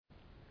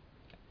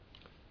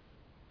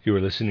You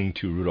are listening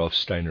to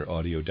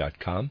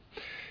RudolfSteinerAudio.com.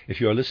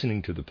 If you are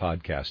listening to the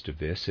podcast of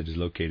this, it is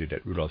located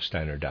at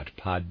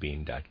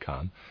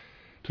RudolfSteiner.podbean.com.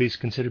 Please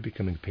consider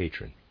becoming a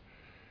patron.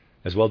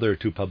 As well, there are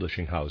two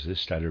publishing houses,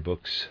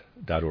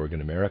 SteinerBooks.org in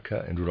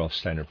America and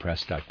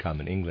RudolfSteinerPress.com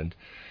in England,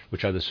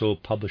 which are the sole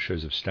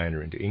publishers of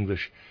Steiner into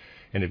English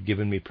and have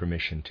given me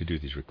permission to do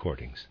these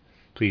recordings.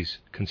 Please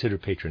consider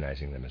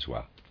patronizing them as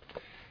well.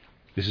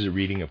 This is a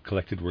reading of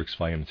Collected Works,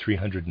 Volume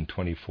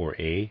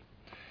 324A,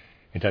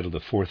 entitled The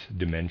Fourth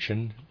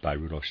Dimension by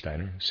Rudolf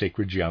Steiner,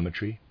 Sacred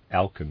Geometry,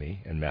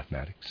 Alchemy, and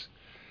Mathematics,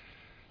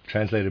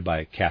 translated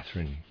by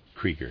Catherine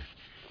Krieger.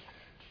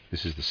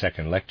 This is the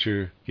second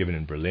lecture given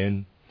in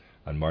Berlin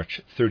on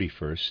March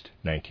 31st,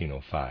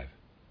 1905.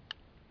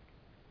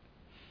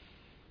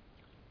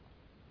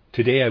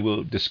 Today I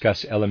will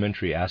discuss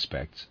elementary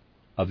aspects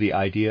of the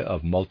idea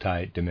of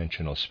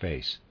multi-dimensional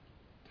space,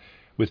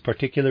 with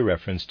particular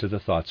reference to the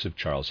thoughts of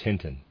Charles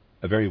Hinton,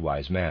 a very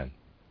wise man.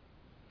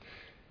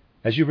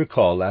 As you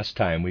recall, last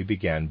time we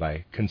began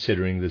by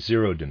considering the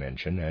zero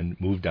dimension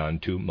and moved on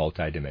to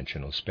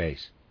multidimensional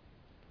space.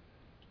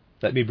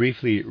 Let me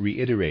briefly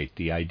reiterate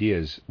the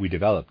ideas we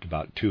developed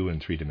about two- and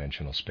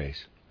three-dimensional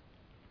space.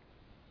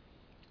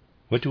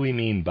 What do we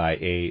mean by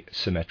a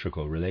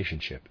symmetrical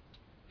relationship?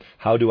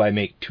 How do I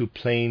make two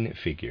plane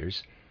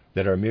figures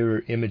that are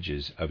mirror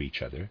images of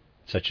each other,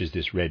 such as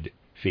this red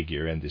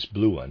figure and this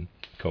blue one,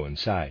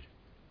 coincide?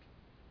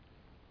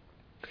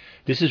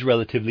 This is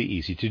relatively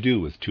easy to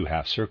do with two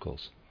half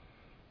circles.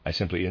 I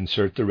simply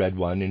insert the red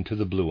one into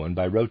the blue one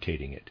by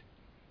rotating it.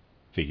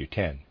 Figure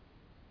 10.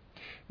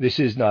 This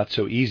is not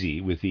so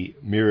easy with the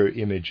mirror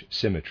image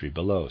symmetry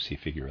below. See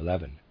Figure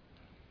 11.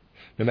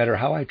 No matter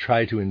how I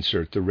try to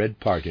insert the red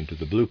part into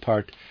the blue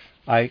part,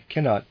 I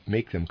cannot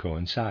make them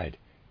coincide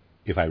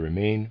if I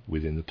remain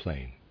within the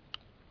plane.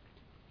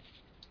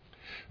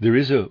 There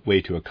is a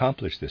way to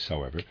accomplish this,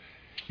 however,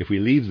 if we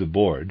leave the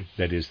board,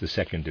 that is the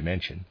second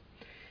dimension,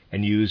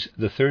 and use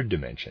the third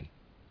dimension.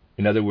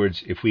 In other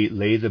words, if we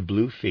lay the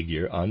blue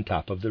figure on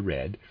top of the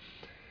red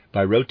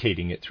by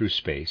rotating it through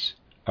space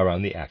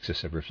around the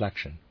axis of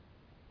reflection.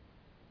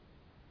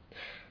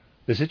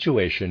 The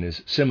situation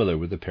is similar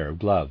with a pair of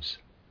gloves.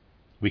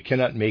 We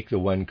cannot make the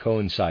one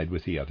coincide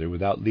with the other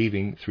without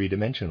leaving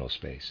three-dimensional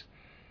space.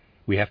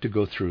 We have to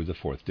go through the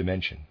fourth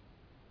dimension.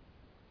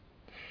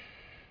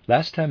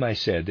 Last time I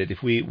said that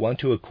if we want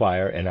to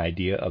acquire an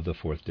idea of the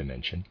fourth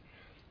dimension,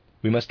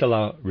 we must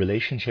allow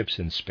relationships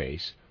in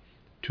space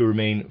to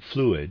remain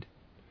fluid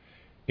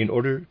in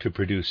order to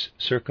produce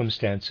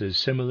circumstances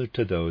similar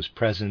to those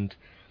present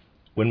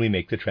when we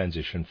make the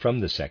transition from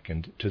the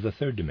second to the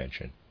third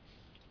dimension.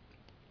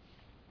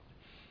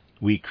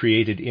 We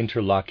created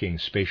interlocking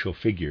spatial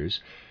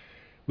figures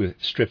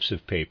with strips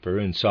of paper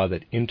and saw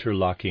that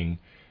interlocking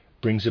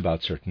brings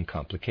about certain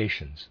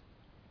complications.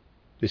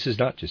 This is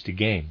not just a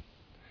game,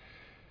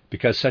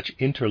 because such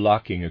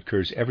interlocking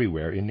occurs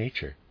everywhere in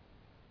nature,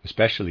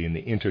 especially in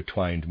the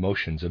intertwined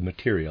motions of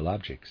material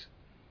objects.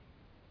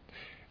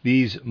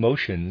 These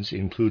motions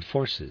include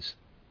forces,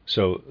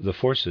 so the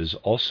forces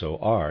also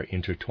are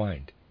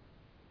intertwined.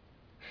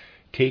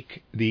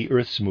 Take the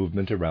Earth's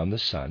movement around the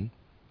Sun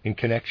in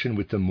connection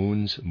with the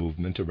Moon's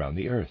movement around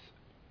the Earth.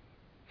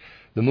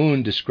 The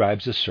Moon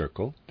describes a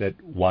circle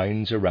that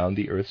winds around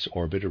the Earth's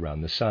orbit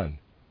around the Sun.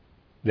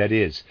 That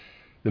is,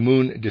 the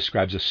Moon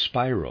describes a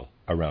spiral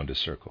around a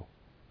circle.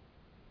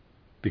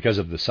 Because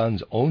of the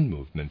Sun's own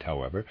movement,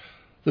 however,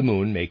 the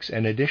Moon makes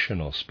an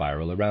additional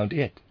spiral around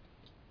it,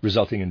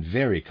 resulting in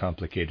very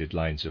complicated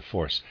lines of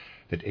force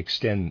that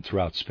extend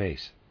throughout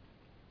space.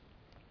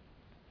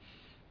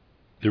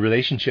 The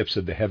relationships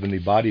of the heavenly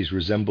bodies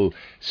resemble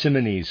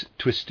Simone's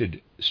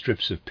twisted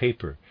strips of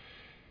paper,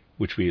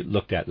 which we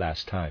looked at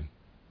last time.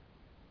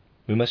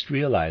 We must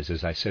realize,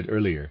 as I said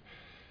earlier,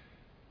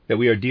 that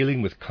we are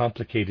dealing with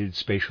complicated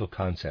spatial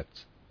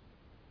concepts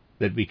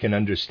that we can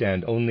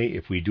understand only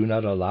if we do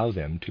not allow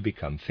them to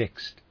become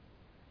fixed.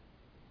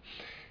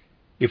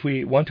 If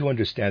we want to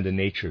understand the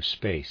nature of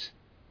space,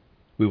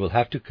 we will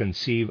have to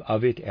conceive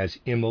of it as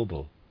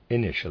immobile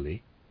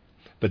initially,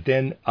 but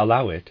then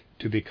allow it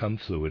to become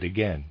fluid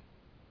again.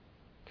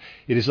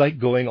 It is like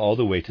going all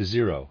the way to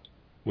zero,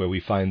 where we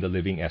find the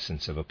living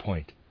essence of a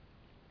point.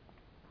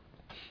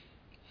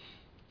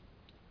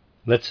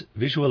 Let's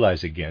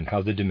visualize again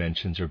how the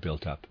dimensions are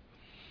built up.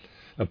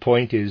 A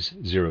point is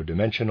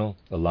zero-dimensional,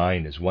 a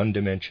line is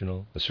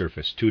one-dimensional, a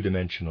surface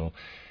two-dimensional,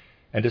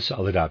 and a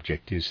solid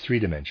object is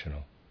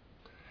three-dimensional.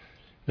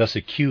 Thus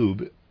a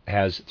cube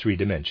has three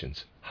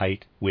dimensions: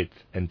 height,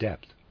 width, and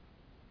depth.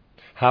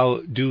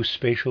 How do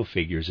spatial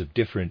figures of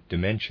different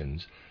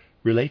dimensions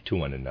relate to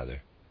one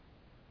another?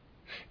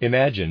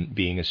 Imagine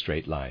being a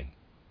straight line.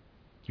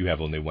 You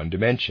have only one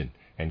dimension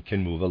and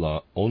can move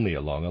only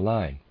along a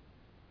line.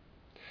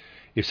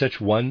 If such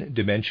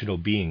one-dimensional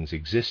beings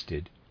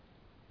existed,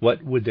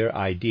 what would their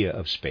idea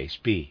of space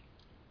be?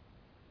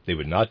 They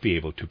would not be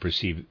able to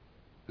perceive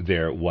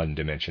their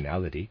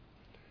one-dimensionality.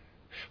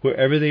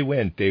 Wherever they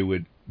went, they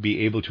would be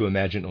able to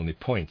imagine only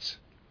points.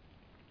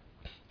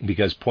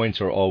 because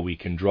points are all we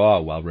can draw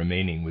while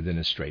remaining within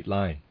a straight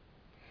line.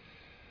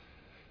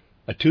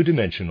 A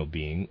two-dimensional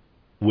being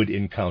would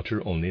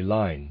encounter only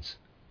lines.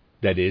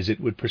 That is, it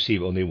would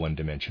perceive only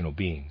one-dimensional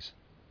beings.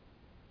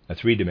 A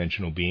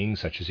three-dimensional being,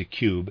 such as a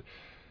cube,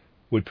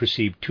 would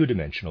perceive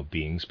two-dimensional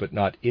beings, but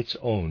not its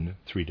own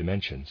three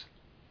dimensions.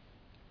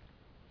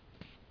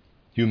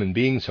 Human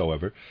beings,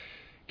 however,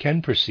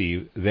 can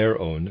perceive their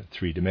own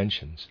three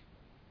dimensions.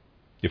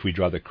 If we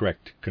draw the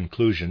correct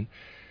conclusion,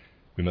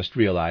 we must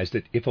realize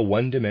that if a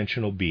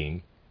one-dimensional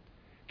being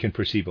can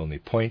perceive only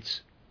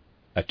points,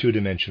 a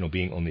two-dimensional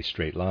being only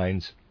straight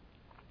lines,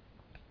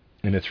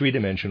 and a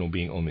three-dimensional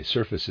being only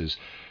surfaces,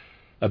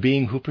 a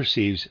being who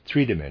perceives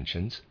three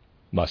dimensions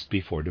must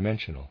be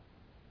four-dimensional.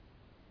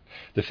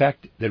 The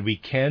fact that we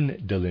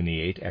can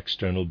delineate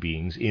external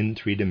beings in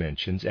three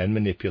dimensions and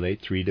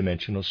manipulate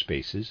three-dimensional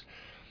spaces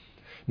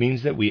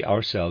means that we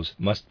ourselves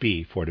must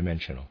be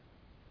four-dimensional.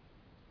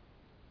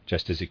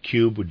 Just as a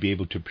cube would be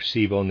able to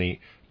perceive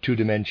only two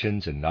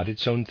dimensions and not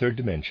its own third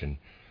dimension,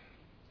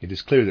 it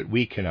is clear that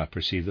we cannot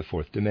perceive the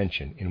fourth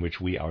dimension in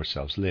which we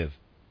ourselves live.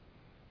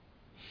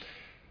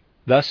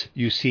 Thus,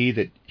 you see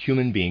that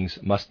human beings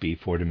must be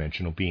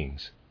four-dimensional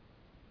beings.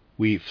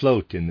 We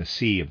float in the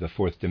sea of the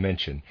fourth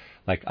dimension,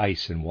 like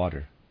ice and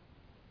water.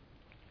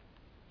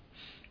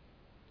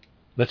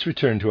 Let's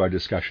return to our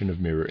discussion of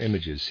mirror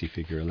images, see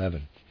Figure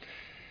 11.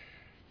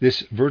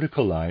 This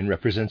vertical line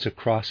represents a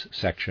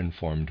cross-section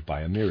formed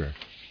by a mirror.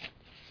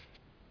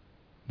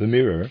 The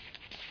mirror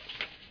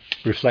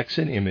reflects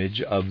an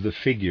image of the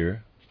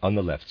figure on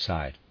the left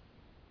side.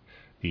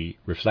 The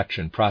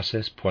reflection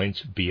process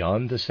points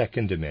beyond the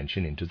second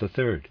dimension into the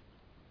third.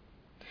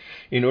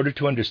 In order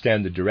to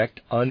understand the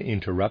direct,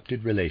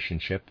 uninterrupted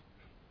relationship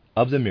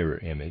of the mirror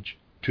image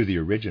to the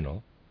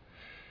original,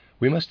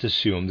 we must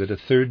assume that a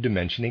third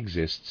dimension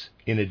exists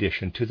in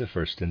addition to the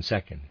first and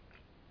second.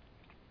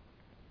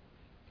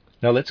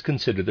 Now let's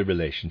consider the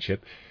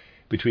relationship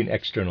between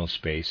external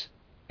space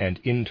and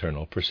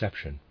internal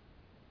perception.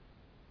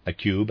 A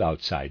cube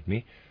outside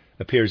me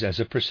appears as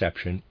a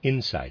perception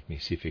inside me,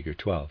 see Figure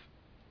 12.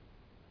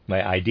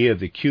 My idea of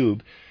the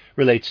cube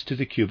relates to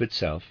the cube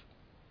itself,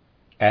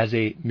 as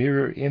a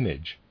mirror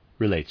image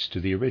relates to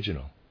the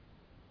original.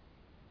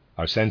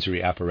 Our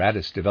sensory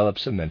apparatus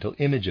develops a mental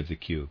image of the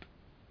cube.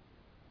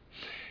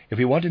 If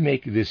we want to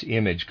make this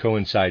image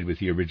coincide with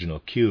the original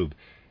cube,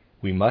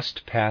 we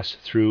must pass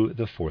through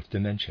the fourth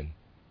dimension.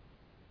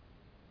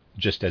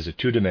 Just as a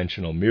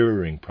two-dimensional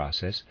mirroring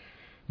process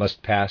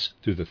must pass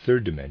through the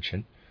third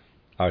dimension,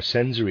 our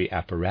sensory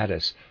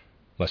apparatus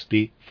must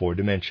be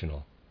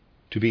four-dimensional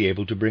to be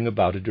able to bring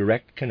about a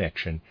direct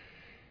connection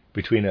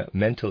between a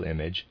mental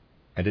image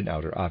and an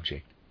outer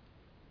object.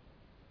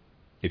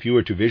 If you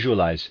were to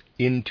visualize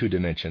in two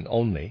dimension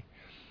only,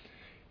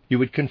 you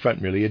would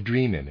confront merely a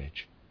dream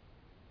image.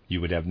 You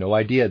would have no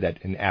idea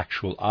that an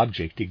actual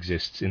object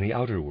exists in the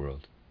outer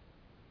world.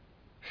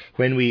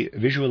 When we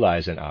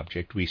visualize an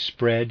object, we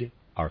spread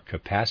our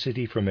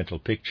capacity for mental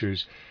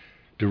pictures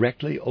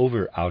directly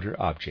over outer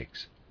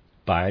objects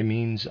by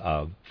means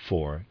of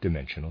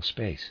four-dimensional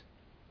space.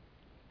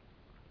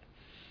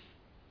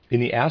 In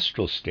the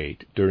astral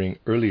state, during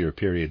earlier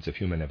periods of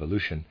human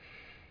evolution,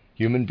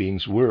 human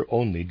beings were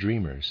only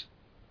dreamers.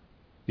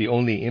 The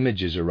only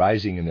images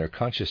arising in their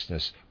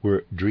consciousness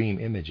were dream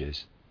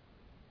images.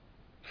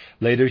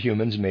 Later,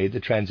 humans made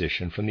the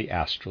transition from the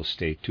astral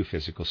state to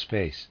physical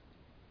space.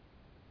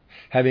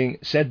 Having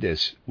said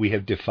this, we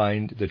have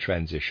defined the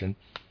transition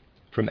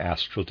from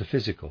astral to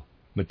physical,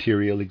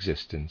 material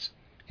existence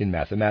in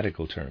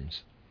mathematical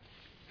terms.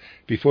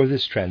 Before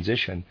this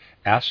transition,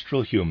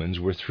 astral humans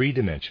were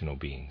three-dimensional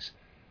beings.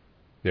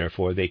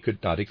 Therefore, they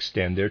could not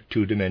extend their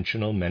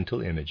two-dimensional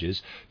mental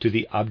images to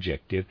the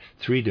objective,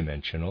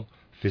 three-dimensional,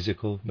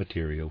 physical,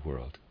 material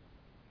world.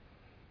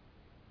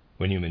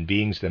 When human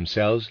beings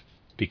themselves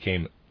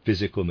became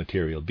physical,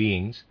 material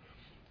beings,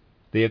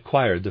 they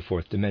acquired the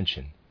fourth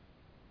dimension,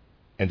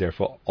 and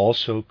therefore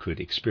also could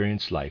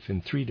experience life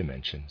in three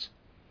dimensions.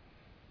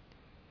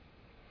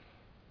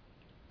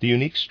 The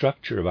unique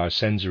structure of our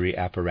sensory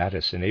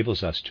apparatus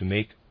enables us to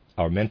make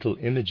our mental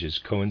images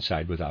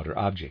coincide with outer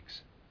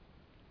objects.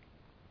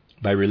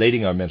 By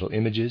relating our mental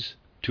images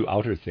to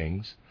outer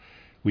things,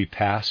 we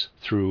pass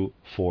through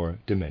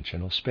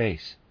four-dimensional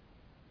space,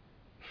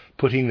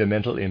 putting the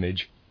mental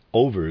image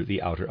over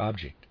the outer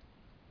object.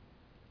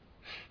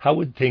 How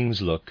would things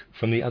look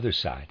from the other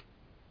side,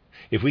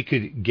 if we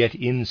could get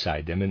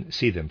inside them and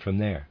see them from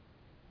there?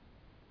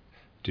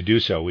 To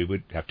do so, we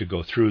would have to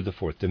go through the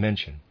fourth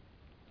dimension.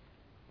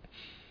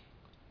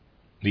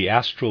 The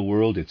astral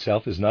world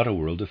itself is not a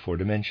world of four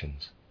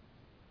dimensions.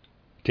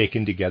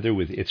 Taken together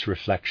with its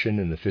reflection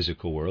in the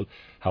physical world,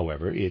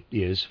 however, it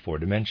is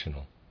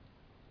four-dimensional.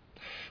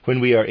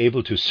 When we are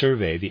able to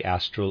survey the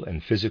astral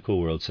and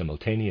physical world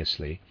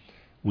simultaneously,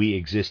 we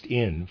exist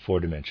in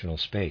four-dimensional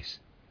space.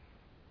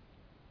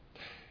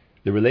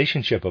 The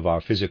relationship of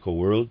our physical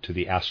world to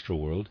the astral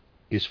world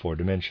is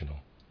four-dimensional.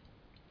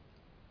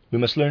 We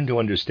must learn to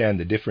understand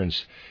the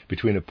difference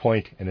between a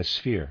point and a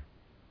sphere.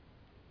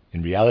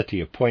 In reality,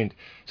 a point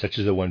such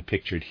as the one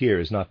pictured here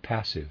is not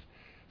passive,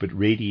 but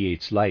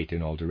radiates light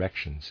in all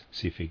directions.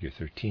 See figure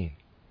 13.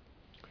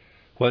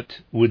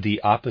 What would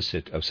the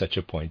opposite of such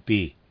a point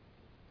be?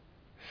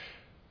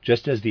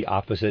 Just as the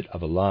opposite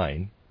of a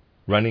line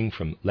running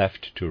from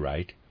left to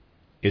right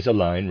is a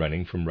line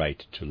running from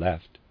right to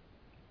left,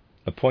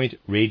 a point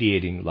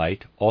radiating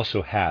light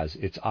also has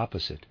its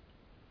opposite.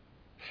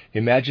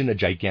 Imagine a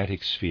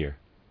gigantic sphere,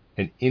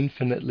 an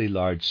infinitely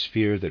large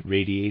sphere that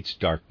radiates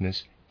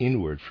darkness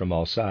inward from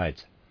all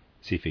sides.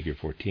 See figure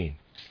 14.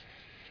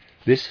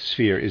 This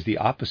sphere is the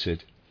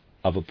opposite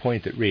of a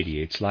point that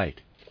radiates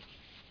light.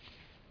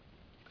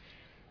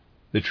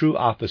 The true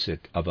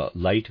opposite of a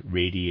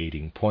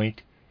light-radiating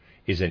point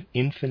is an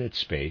infinite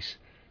space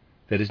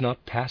that is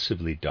not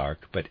passively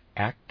dark, but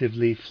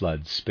actively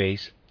floods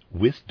space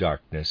with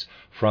darkness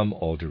from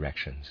all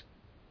directions.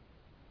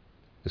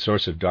 The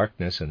source of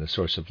darkness and the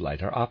source of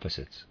light are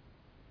opposites.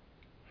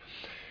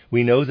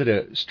 We know that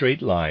a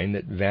straight line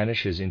that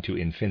vanishes into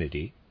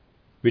infinity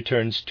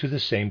returns to the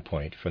same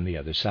point from the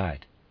other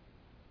side.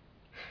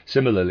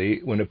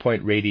 Similarly, when a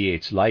point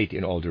radiates light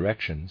in all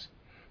directions,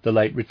 the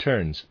light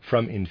returns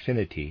from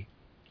infinity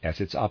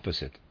as its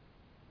opposite,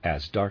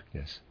 as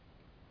darkness.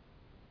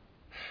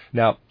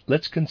 Now,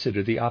 let's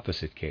consider the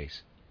opposite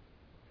case.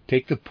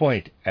 Take the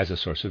point as a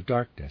source of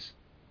darkness.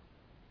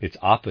 Its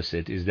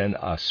opposite is then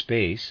a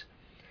space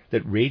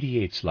that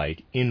radiates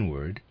light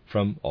inward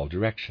from all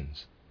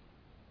directions.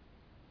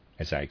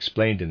 As I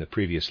explained in the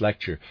previous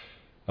lecture,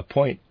 a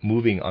point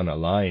moving on a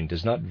line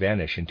does not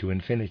vanish into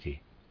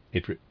infinity.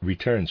 It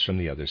returns from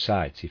the other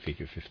side. See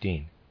figure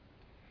 15.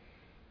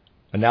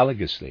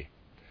 Analogously,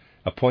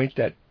 a point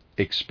that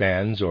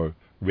expands or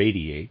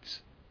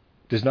radiates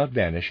does not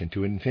vanish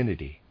into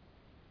infinity.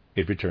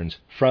 It returns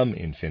from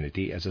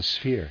infinity as a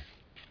sphere.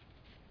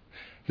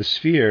 The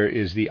sphere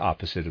is the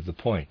opposite of the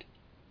point.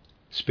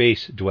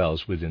 Space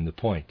dwells within the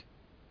point.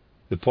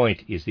 The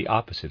point is the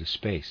opposite of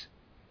space.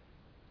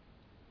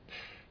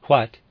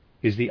 What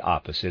is the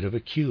opposite of a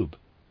cube?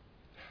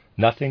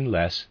 Nothing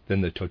less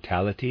than the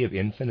totality of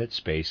infinite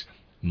space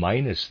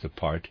minus the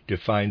part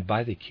defined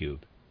by the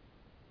cube.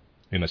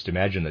 We must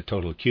imagine the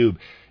total cube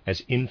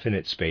as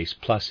infinite space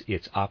plus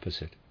its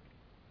opposite.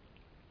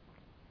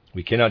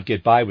 We cannot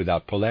get by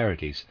without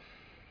polarities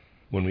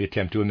when we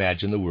attempt to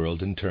imagine the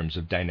world in terms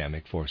of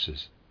dynamic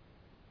forces.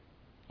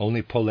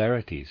 Only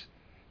polarities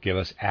give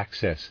us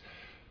access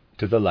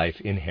to the life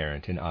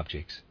inherent in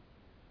objects.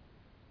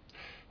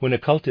 When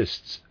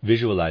occultists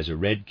visualize a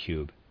red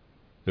cube,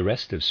 the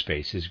rest of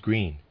space is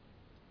green,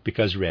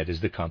 because red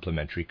is the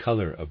complementary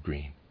color of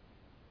green.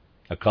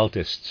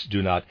 Occultists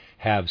do not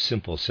have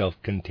simple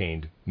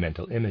self-contained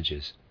mental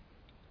images.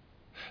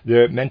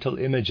 Their mental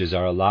images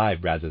are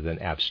alive rather than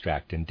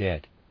abstract and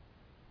dead.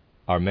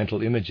 Our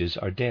mental images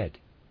are dead,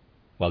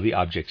 while the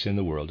objects in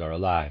the world are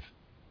alive.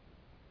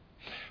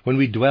 When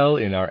we dwell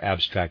in our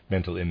abstract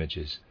mental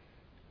images,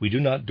 we do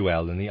not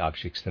dwell in the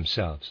objects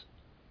themselves.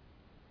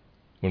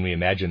 When we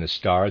imagine a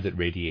star that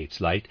radiates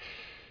light,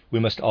 we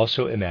must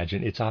also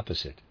imagine its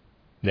opposite,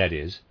 that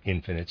is,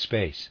 infinite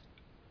space,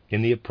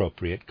 in the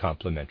appropriate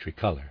complementary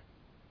color.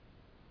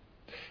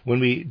 When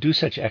we do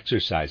such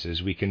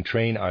exercises, we can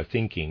train our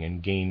thinking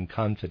and gain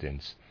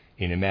confidence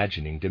in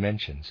imagining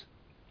dimensions.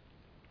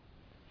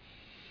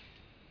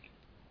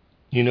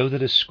 You know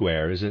that a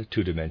square is a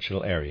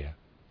two-dimensional area.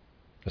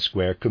 A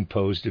square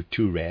composed of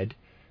two red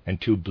and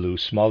two blue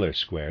smaller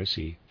squares,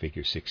 see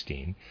figure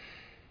 16,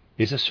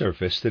 is a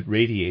surface that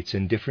radiates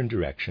in different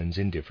directions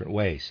in different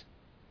ways.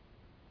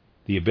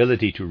 The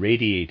ability to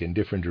radiate in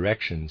different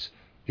directions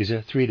is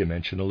a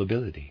three-dimensional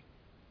ability.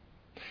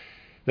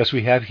 Thus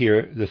we have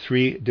here the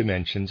three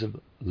dimensions of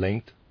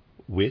length,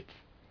 width,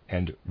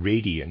 and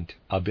radiant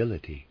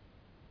ability.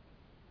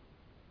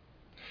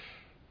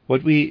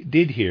 What we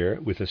did here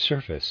with a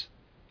surface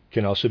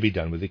can also be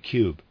done with a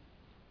cube.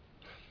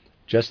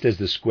 Just as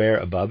the square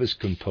above is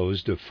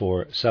composed of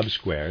 4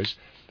 subsquares,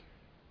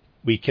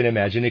 we can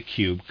imagine a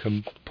cube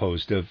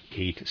composed of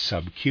 8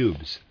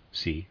 subcubes.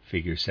 See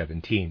figure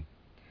 17.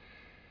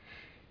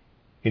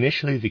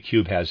 Initially, the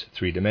cube has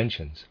 3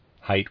 dimensions: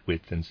 height,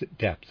 width, and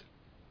depth.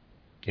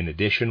 In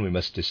addition, we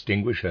must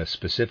distinguish a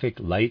specific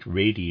light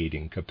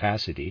radiating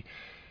capacity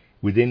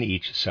within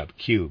each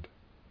subcube.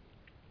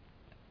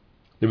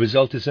 The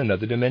result is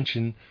another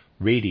dimension,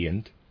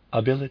 radiant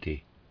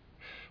ability,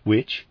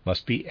 which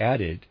must be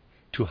added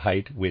to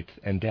height, width,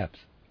 and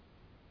depth.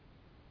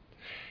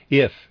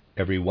 If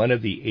every one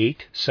of the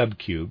 8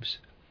 subcubes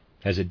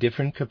has a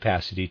different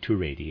capacity to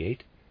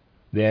radiate,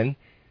 then,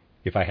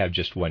 if I have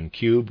just one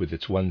cube with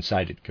its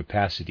one-sided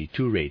capacity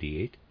to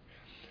radiate,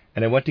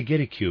 and I want to get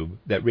a cube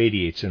that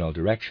radiates in all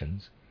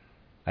directions,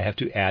 I have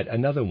to add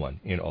another one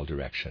in all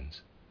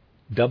directions,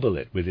 double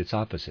it with its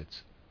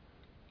opposites.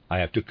 I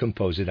have to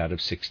compose it out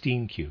of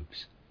 16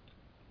 cubes.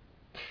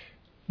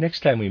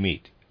 Next time we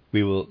meet,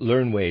 we will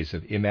learn ways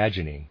of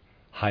imagining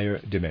higher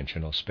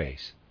dimensional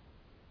space.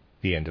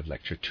 The end of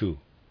Lecture 2.